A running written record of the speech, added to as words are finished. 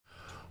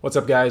What's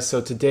up guys?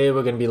 So today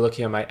we're going to be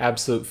looking at my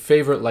absolute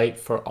favorite light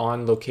for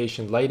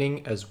on-location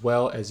lighting as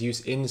well as use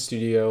in the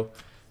studio,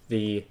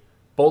 the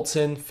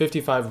Boltzen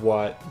 55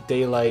 watt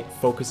daylight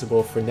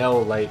focusable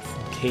Fresnel light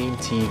from Kane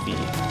TV.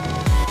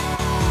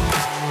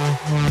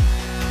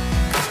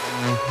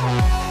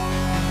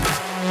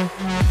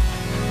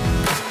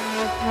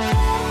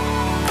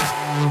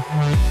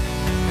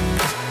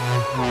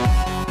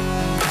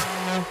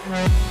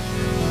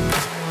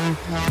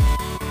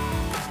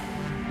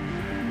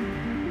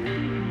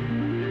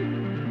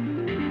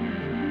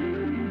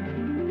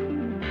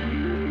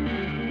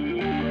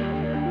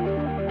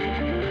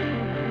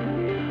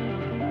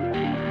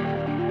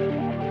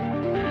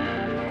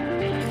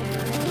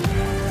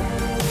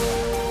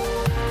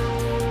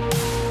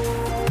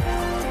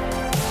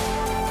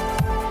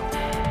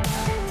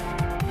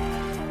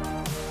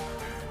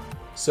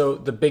 So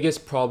the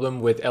biggest problem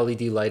with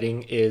LED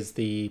lighting is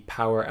the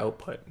power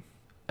output.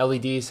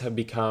 LEDs have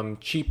become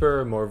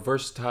cheaper, more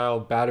versatile,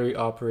 battery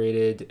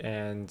operated,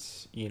 and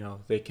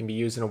they can be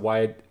used in a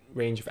wide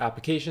range of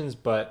applications,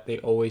 but they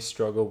always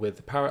struggle with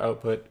the power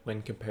output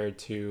when compared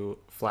to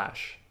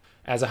flash.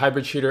 As a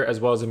hybrid shooter as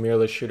well as a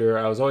mirrorless shooter,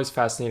 I was always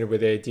fascinated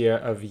with the idea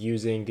of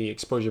using the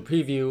exposure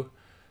preview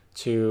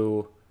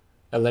to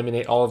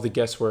eliminate all of the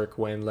guesswork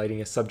when lighting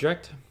a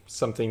subject,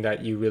 something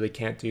that you really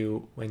can't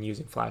do when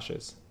using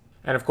flashes.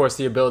 And of course,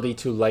 the ability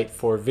to light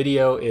for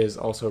video is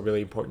also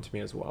really important to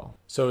me as well.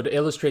 So to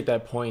illustrate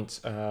that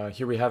point,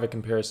 here we have a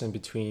comparison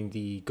between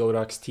the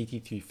Godox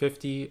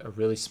TT350, a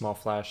really small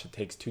flash that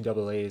takes 2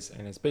 AA's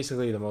and is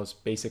basically the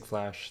most basic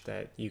flash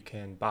that you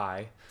can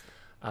buy.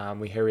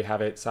 Here we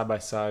have it side by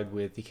side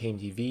with the Kane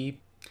TV,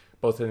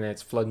 both in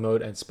its flood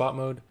mode and spot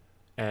mode.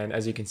 And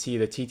as you can see,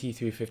 the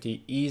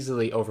TT350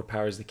 easily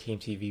overpowers the Kane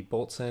TV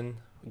Boltzen,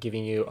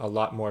 giving you a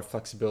lot more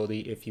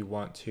flexibility if you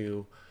want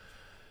to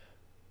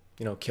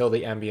kill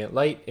the ambient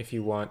light, if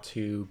you want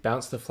to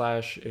bounce the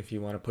flash, if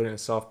you want to put it in a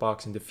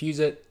softbox and diffuse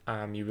it.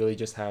 You really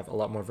just have a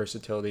lot more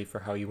versatility for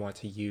how you want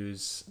to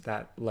use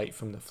that light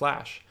from the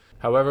flash.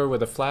 However,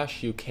 with a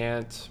flash, you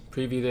can't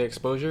preview the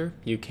exposure,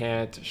 you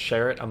can't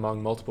share it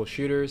among multiple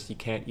shooters, you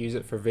can't use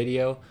it for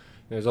video.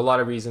 There's a lot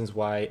of reasons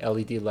why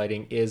LED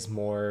lighting is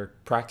more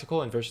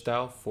practical and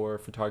versatile for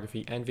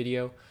photography and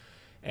video,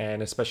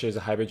 and especially as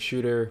a hybrid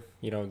shooter,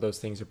 those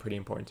things are pretty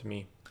important to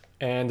me.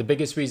 And the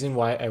biggest reason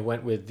why I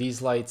went with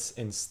these lights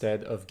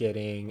instead of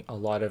getting a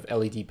lot of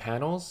LED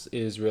panels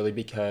is really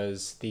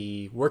because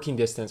the working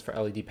distance for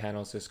LED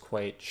panels is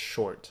quite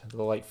short.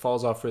 The light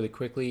falls off really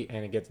quickly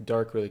and it gets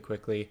dark really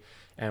quickly.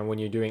 And when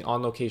you're doing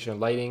on-location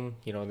lighting,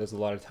 there's a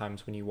lot of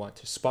times when you want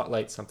to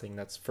spotlight something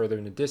that's further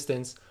in the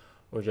distance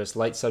or just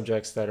light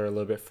subjects that are a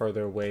little bit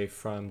further away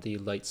from the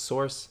light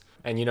source.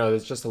 And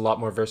there's just a lot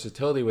more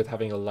versatility with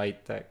having a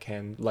light that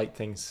can light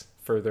things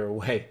further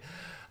away.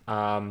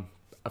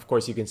 Of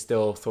course, you can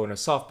still throw in a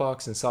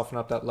softbox and soften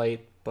up that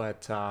light,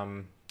 but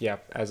yeah,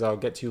 as I'll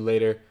get to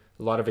later,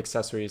 a lot of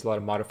accessories, a lot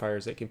of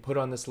modifiers that you can put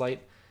on this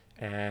light,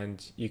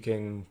 and you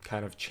can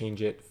kind of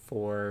change it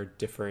for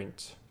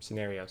different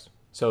scenarios.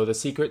 So the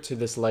secret to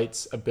this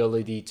light's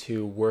ability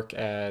to work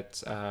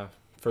at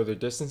further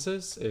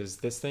distances is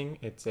this thing.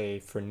 It's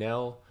a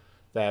Fresnel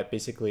that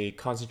basically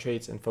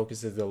concentrates and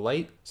focuses the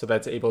light, so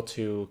that's able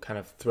to kind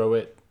of throw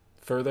it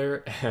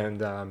further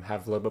and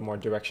have a little bit more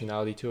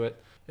directionality to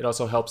it. It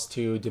also helps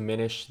to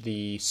diminish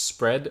the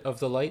spread of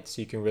the light,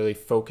 so you can really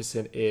focus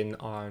it in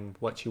on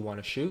what you want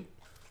to shoot.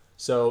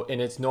 So in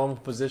its normal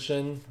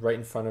position, right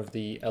in front of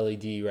the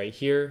LED right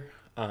here,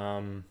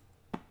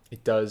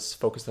 it does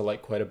focus the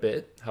light quite a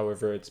bit.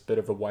 However, it's a bit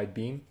of a wide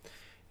beam.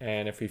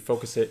 And if we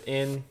focus it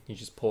in, you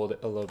just pull it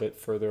a little bit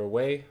further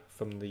away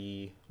from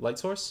the light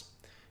source,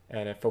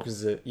 and it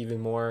focuses it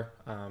even more,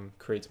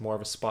 creates more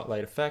of a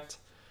spotlight effect,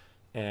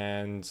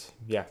 and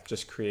yeah,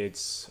 just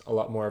creates a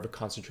lot more of a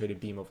concentrated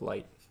beam of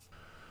light.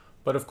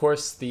 But of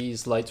course,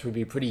 these lights would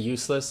be pretty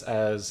useless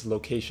as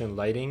location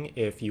lighting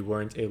if you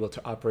weren't able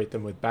to operate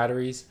them with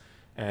batteries.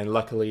 And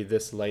luckily,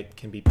 this light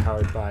can be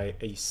powered by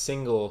a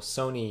single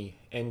Sony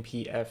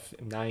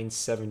NPF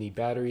 970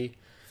 battery.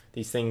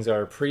 These things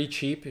are pretty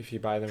cheap if you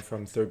buy them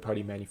from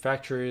third-party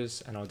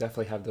manufacturers, and I'll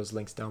definitely have those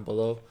links down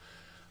below.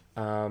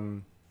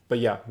 But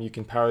yeah, you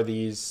can power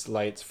these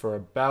lights for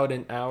about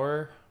an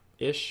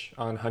hour-ish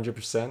on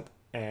 100%,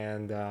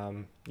 and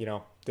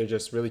they're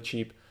just really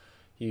cheap.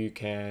 You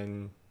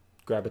can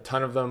grab a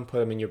ton of them, put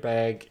them in your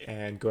bag,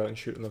 and go out and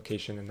shoot in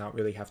location and not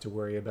really have to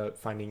worry about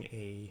finding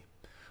a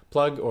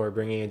plug or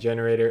bringing a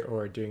generator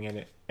or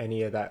doing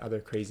any of that other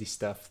crazy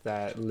stuff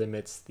that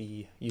limits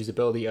the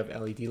usability of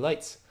LED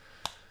lights.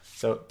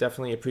 So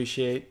definitely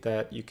appreciate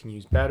that you can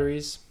use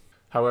batteries.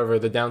 However,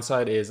 the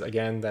downside is,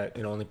 again, that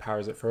it only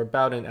powers it for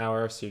about an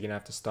hour, so you're gonna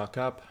have to stock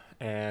up.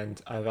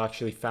 And I've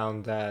actually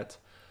found that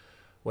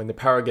when the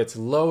power gets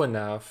low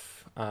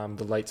enough,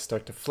 the lights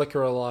start to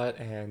flicker a lot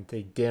and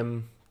they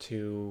dim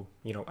to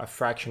a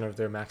fraction of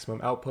their maximum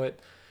output,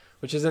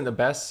 which isn't the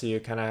best. So you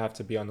kind of have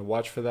to be on the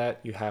watch for that.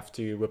 You have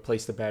to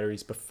replace the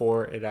batteries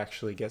before it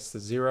actually gets to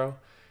zero,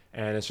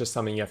 and it's just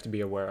something you have to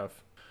be aware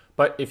of.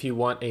 But if you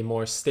want a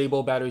more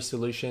stable battery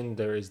solution,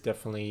 there is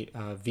definitely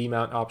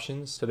V-mount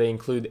options. So they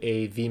include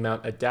a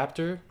V-mount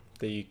adapter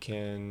that you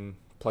can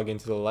plug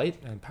into the light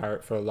and power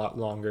it for a lot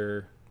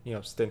longer,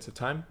 stints of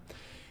time.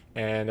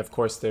 And of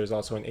course, there's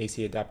also an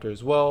AC adapter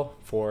as well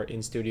for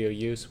in-studio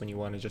use when you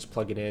want to just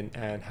plug it in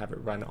and have it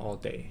run all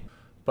day.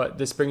 But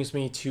this brings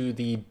me to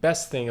the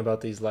best thing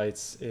about these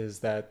lights is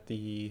that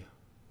the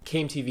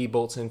KMTV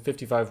Boltzen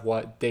 55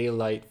 watt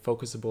daylight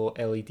focusable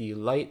LED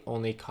light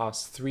only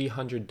costs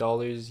 $300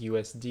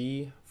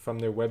 USD from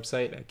their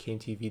website at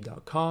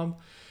kmtv.com,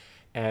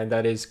 and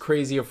that is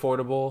crazy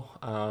affordable.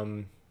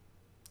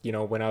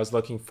 When I was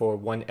looking for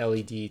one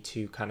LED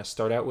to kind of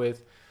start out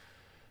with,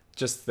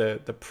 just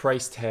the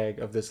price tag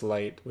of this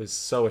light was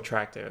so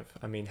attractive.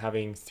 I mean,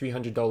 having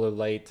 $300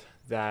 light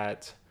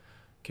that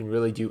can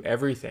really do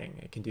everything.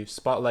 It can do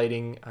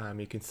spotlighting.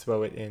 You can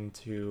throw it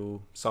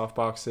into soft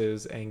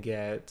boxes and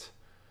get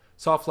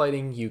soft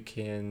lighting. You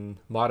can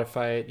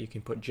modify it. You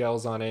can put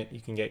gels on it.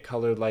 You can get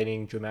colored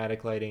lighting,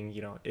 dramatic lighting.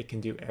 It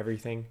can do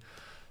everything.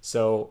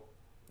 So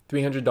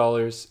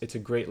 $300, it's a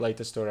great light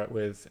to start out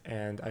with.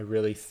 And I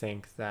really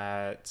think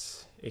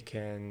that it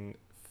can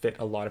fit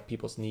a lot of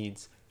people's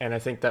needs. And I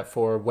think that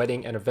for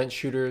wedding and event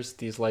shooters,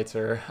 these lights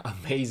are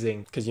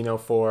amazing because,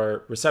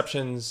 for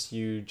receptions,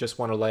 you just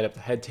want to light up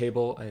the head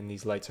table, and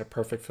these lights are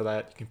perfect for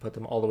that. You can put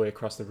them all the way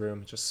across the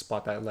room, just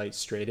spot that light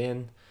straight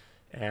in.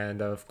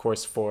 And of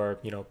course, for,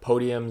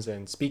 podiums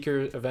and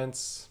speaker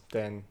events,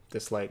 then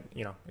this light,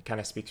 it kind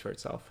of speaks for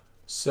itself.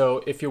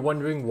 So if you're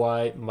wondering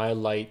why my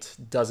light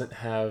doesn't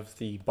have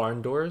the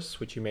barn doors,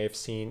 which you may have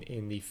seen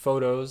in the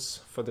photos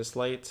for this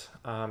light,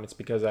 it's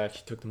because I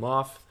actually took them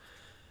off.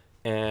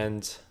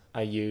 And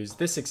I use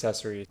this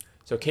accessory.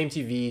 So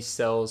KMTV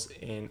sells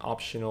an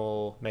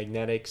optional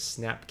magnetic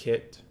snap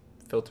kit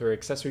filter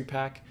accessory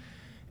pack,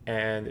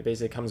 and it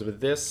basically comes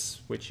with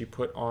this, which you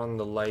put on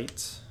the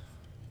light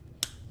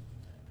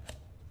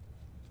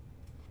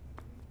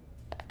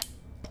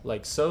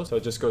like so. So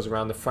it just goes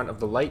around the front of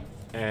the light,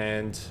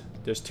 and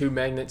there's two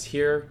magnets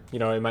here.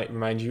 It might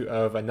remind you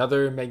of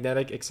another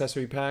magnetic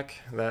accessory pack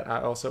that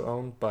I also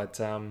own,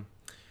 but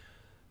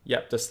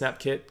yep, the snap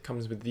kit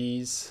comes with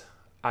these.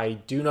 I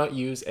do not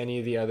use any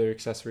of the other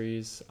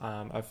accessories.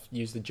 I've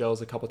used the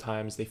gels a couple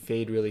times. They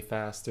fade really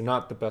fast. They're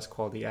not the best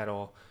quality at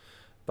all.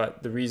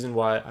 But the reason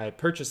why I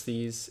purchased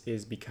these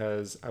is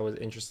because I was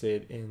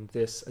interested in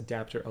this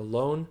adapter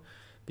alone,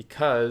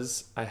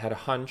 because I had a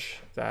hunch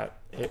that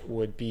it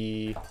would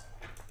be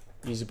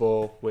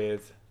usable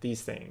with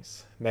these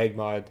things,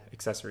 MagMod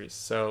accessories.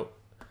 So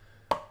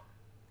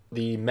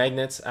the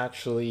magnets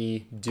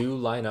actually do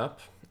line up,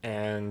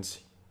 and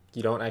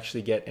you don't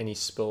actually get any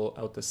spill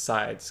out the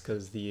sides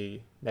because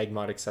the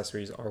MagMod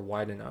accessories are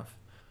wide enough.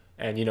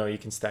 And you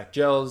can stack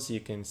gels,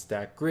 you can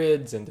stack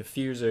grids and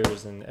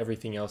diffusers and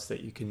everything else that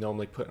you can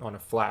normally put on a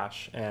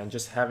flash. And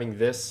just having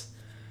this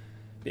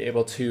be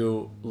able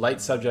to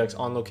light subjects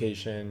on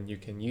location, you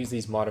can use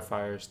these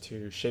modifiers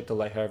to shape the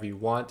light however you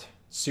want.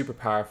 Super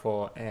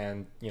powerful.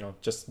 And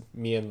just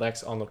me and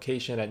Lex on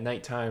location at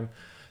nighttime,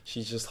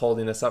 she's just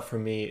holding this up for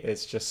me.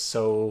 It's just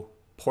so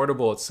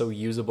portable, it's so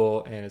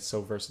usable, and it's so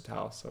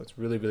versatile. So it's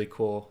really, really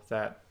cool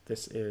that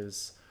this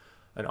is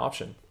an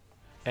option.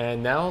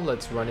 And now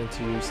let's run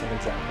into some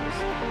examples.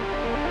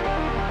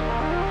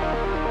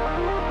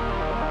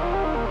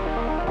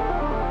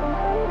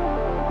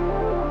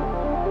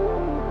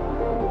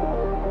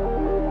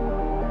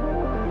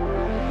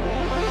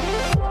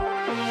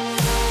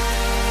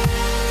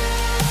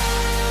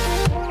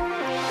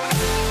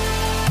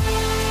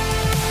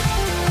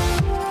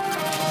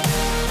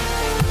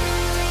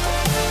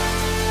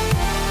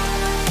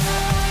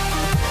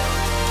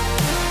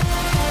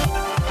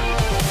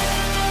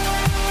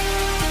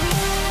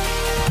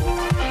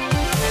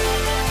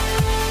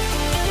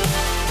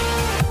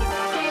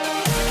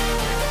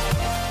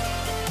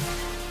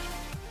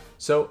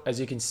 So as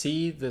you can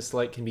see, this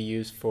light can be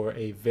used for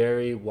a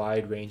very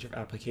wide range of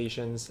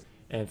applications.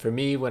 And for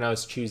me, when I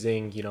was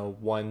choosing,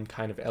 one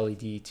kind of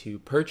LED to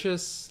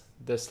purchase,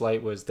 this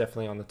light was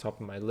definitely on the top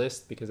of my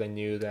list because I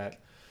knew that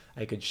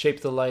I could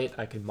shape the light,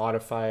 I can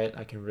modify it,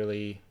 I can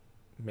really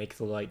make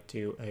the light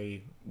do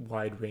a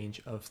wide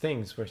range of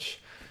things, which,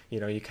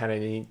 you kind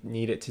of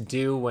need it to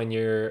do when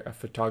you're a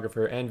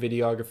photographer and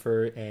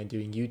videographer and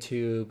doing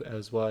YouTube,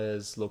 as well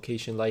as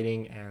location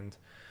lighting and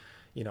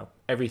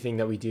everything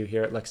that we do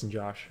here at Lex and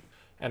Josh.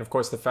 And of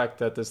course, the fact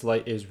that this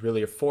light is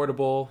really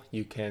affordable,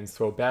 you can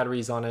throw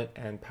batteries on it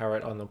and power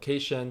it on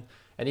location.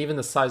 And even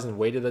the size and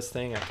weight of this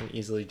thing, I can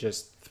easily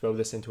just throw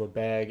this into a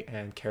bag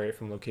and carry it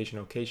from location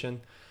to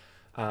location.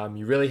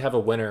 You really have a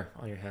winner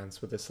on your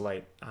hands with this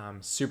light.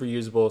 Super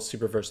usable,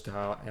 super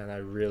versatile, and I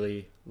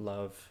really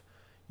love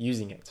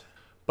using it.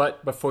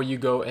 But before you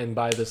go and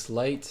buy this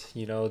light,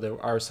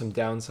 there are some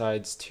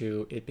downsides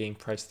to it being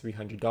priced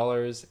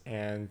 $300,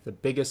 and the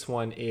biggest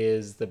one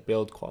is the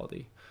build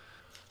quality.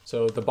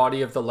 So the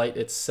body of the light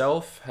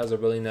itself has a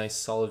really nice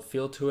solid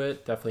feel to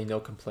it. Definitely no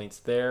complaints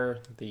there.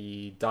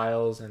 The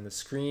dials and the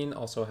screen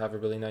also have a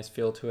really nice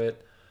feel to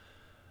it.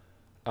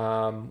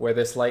 Where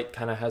this light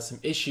kind of has some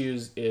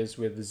issues is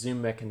with the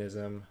zoom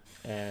mechanism,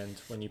 and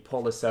when you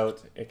pull this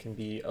out, it can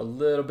be a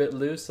little bit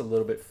loose, a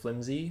little bit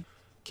flimsy.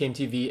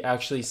 KMTV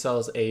actually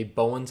sells a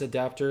Bowens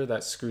adapter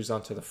that screws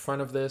onto the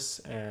front of this,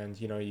 and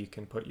you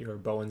can put your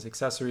Bowens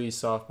accessories,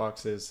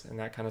 softboxes, and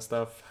that kind of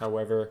stuff.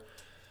 However,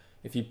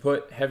 if you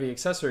put heavy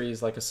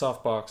accessories like a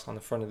softbox on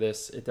the front of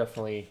this, it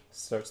definitely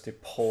starts to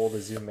pull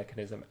the zoom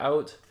mechanism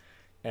out,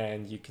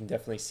 and you can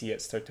definitely see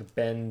it start to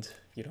bend,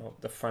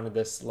 the front of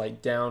this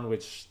light down,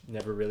 which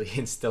never really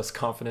instills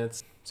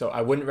confidence. So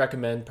I wouldn't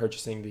recommend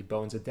purchasing the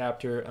Bowens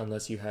adapter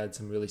unless you had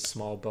some really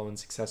small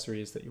Bowens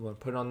accessories that you want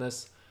to put on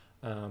this.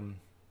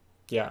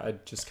 Yeah,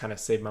 I'd just kind of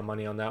save my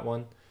money on that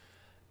one.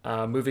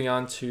 Moving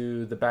on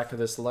to the back of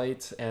this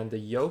light and the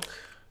yoke.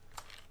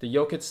 The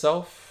yoke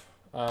itself,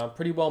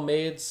 pretty well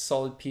made,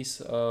 solid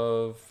piece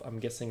of, I'm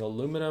guessing,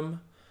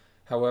 aluminum.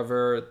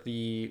 However,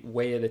 the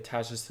way it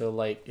attaches to the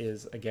light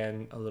is,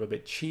 again, a little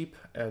bit cheap.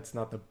 It's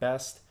not the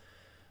best.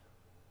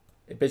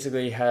 It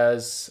basically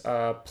has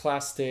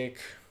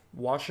plastic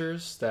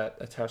washers that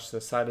attach to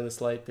the side of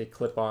this light. They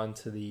clip on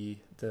to the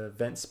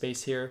vent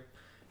space here.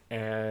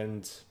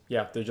 And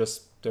yeah,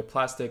 they're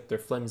plastic, they're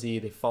flimsy,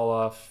 they fall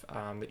off,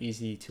 they're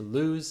easy to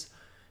lose.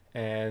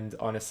 And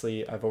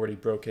honestly, I've already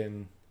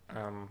broken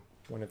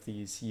one of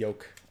these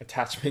yoke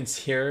attachments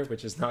here,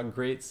 which is not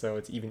great, so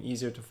it's even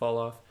easier to fall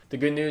off. The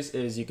good news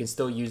is you can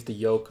still use the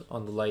yoke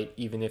on the light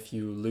even if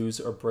you lose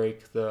or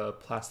break the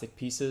plastic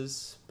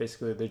pieces.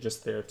 Basically, they're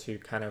just there to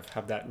kind of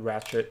have that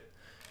ratchet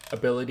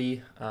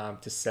ability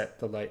to set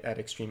the light at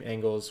extreme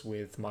angles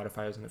with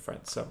modifiers in the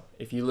front. So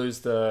if you lose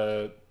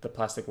the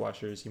plastic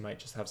washers, you might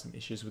just have some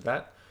issues with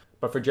that.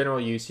 But for general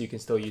use, you can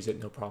still use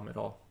it, no problem at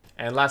all.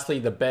 And lastly,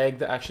 the bag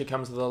that actually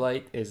comes with the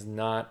light is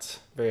not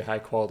very high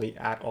quality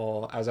at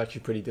all. I was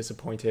actually pretty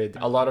disappointed.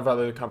 A lot of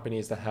other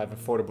companies that have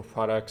affordable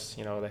products,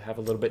 they have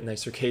a little bit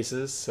nicer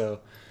cases. So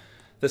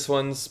this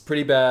one's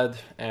pretty bad.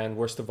 And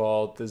worst of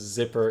all, the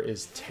zipper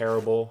is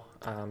terrible.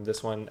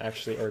 This one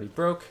actually already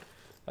broke.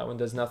 That one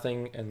does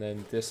nothing. And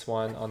then this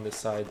one on this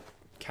side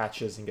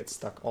catches and gets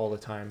stuck all the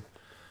time.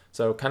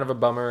 So kind of a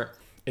bummer.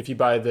 If you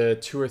buy the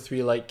 2 or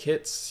 3 light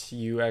kits,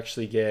 you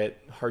actually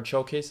get hard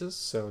shell cases,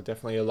 so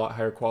definitely a lot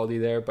higher quality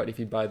there. But if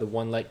you buy the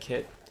 1 light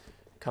kit,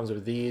 it comes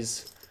with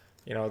these.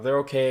 They're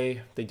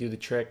okay, they do the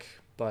trick,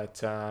 but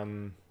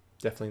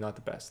definitely not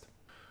the best.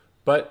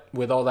 But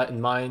with all that in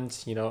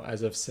mind,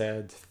 as I've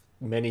said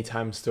many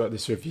times throughout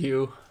this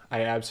review,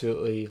 I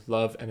absolutely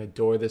love and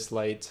adore this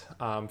light.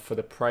 For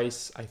the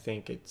price, I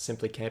think it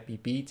simply can't be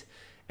beat,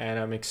 and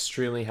I'm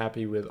extremely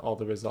happy with all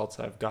the results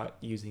I've got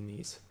using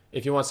these.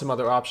 If you want some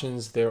other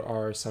options, there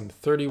are some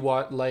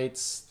 30-watt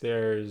lights.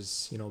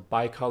 There's,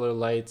 bicolor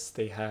lights.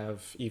 They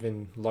have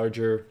even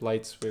larger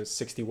lights with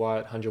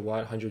 60-watt,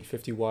 100-watt,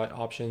 150-watt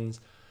options.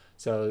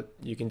 So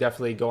you can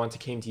definitely go onto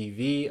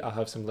KMTV. I'll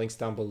have some links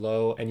down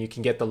below, and you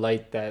can get the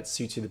light that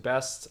suits you the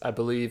best. I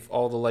believe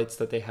all the lights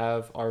that they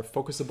have are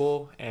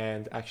focusable,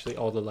 and actually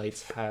all the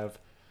lights have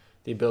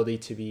the ability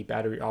to be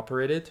battery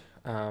operated.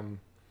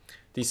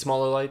 These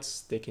smaller lights,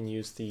 they can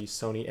use the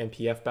Sony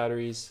NPF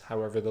batteries.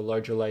 However, the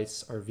larger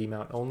lights are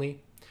V-mount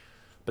only.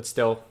 But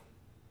still,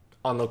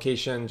 on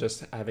location,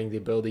 just having the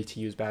ability to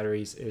use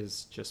batteries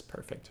is just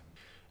perfect.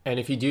 And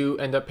if you do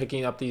end up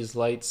picking up these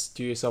lights,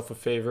 do yourself a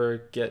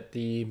favor, get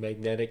the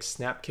magnetic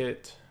snap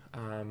kit.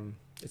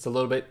 It's a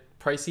little bit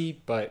pricey,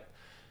 but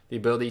the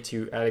ability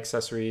to add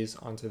accessories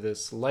onto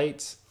this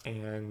light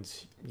and,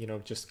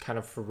 just kind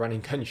of for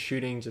running gun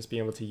shooting, just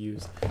being able to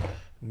use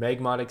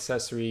Magmod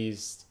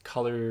accessories,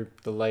 color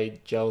the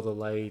light, gel the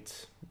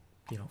light,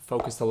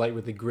 focus the light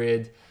with the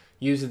grid,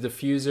 use a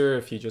diffuser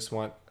if you just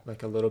want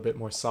like a little bit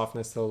more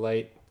softness to the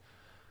light.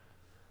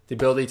 The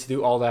ability to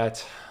do all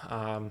that,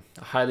 I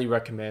highly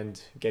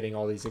recommend getting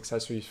all these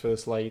accessories for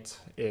this light.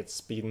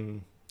 It's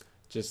been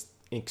just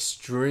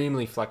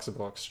extremely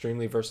flexible,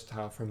 extremely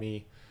versatile for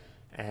me,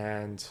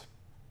 and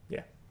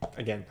yeah,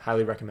 again,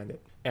 highly recommend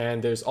it.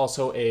 And there's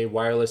also a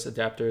wireless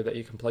adapter that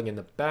you can plug in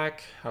the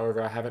back.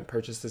 However, I haven't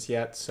purchased this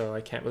yet, so I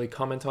can't really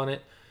comment on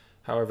it.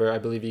 However, I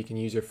believe you can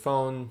use your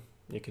phone,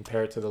 you can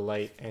pair it to the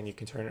light, and you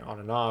can turn it on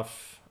and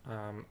off.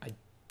 I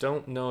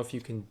don't know if you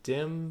can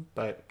dim,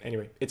 but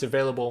anyway, it's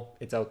available,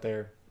 it's out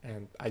there,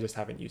 and I just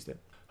haven't used it.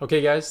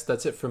 Okay guys,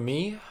 that's it for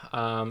me.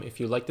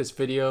 If you like this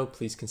video,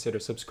 please consider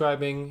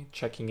subscribing,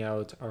 checking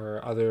out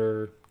our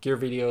other gear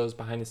videos,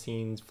 behind the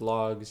scenes,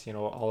 vlogs,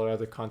 all our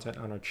other content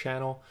on our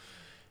channel.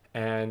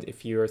 And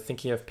if you're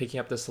thinking of picking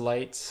up this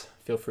light,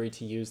 feel free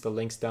to use the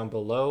links down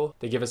below.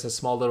 They give us a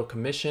small little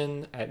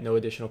commission at no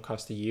additional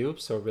cost to you,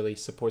 so it really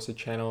supports the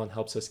channel and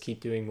helps us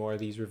keep doing more of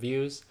these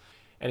reviews.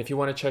 And if you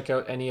want to check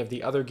out any of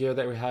the other gear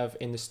that we have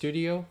in the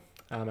studio,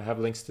 I have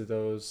links to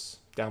those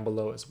down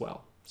below as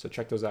well. So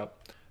check those out.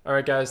 All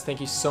right, guys,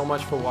 thank you so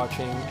much for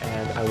watching,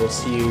 and I will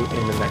see you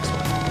in the next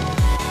one.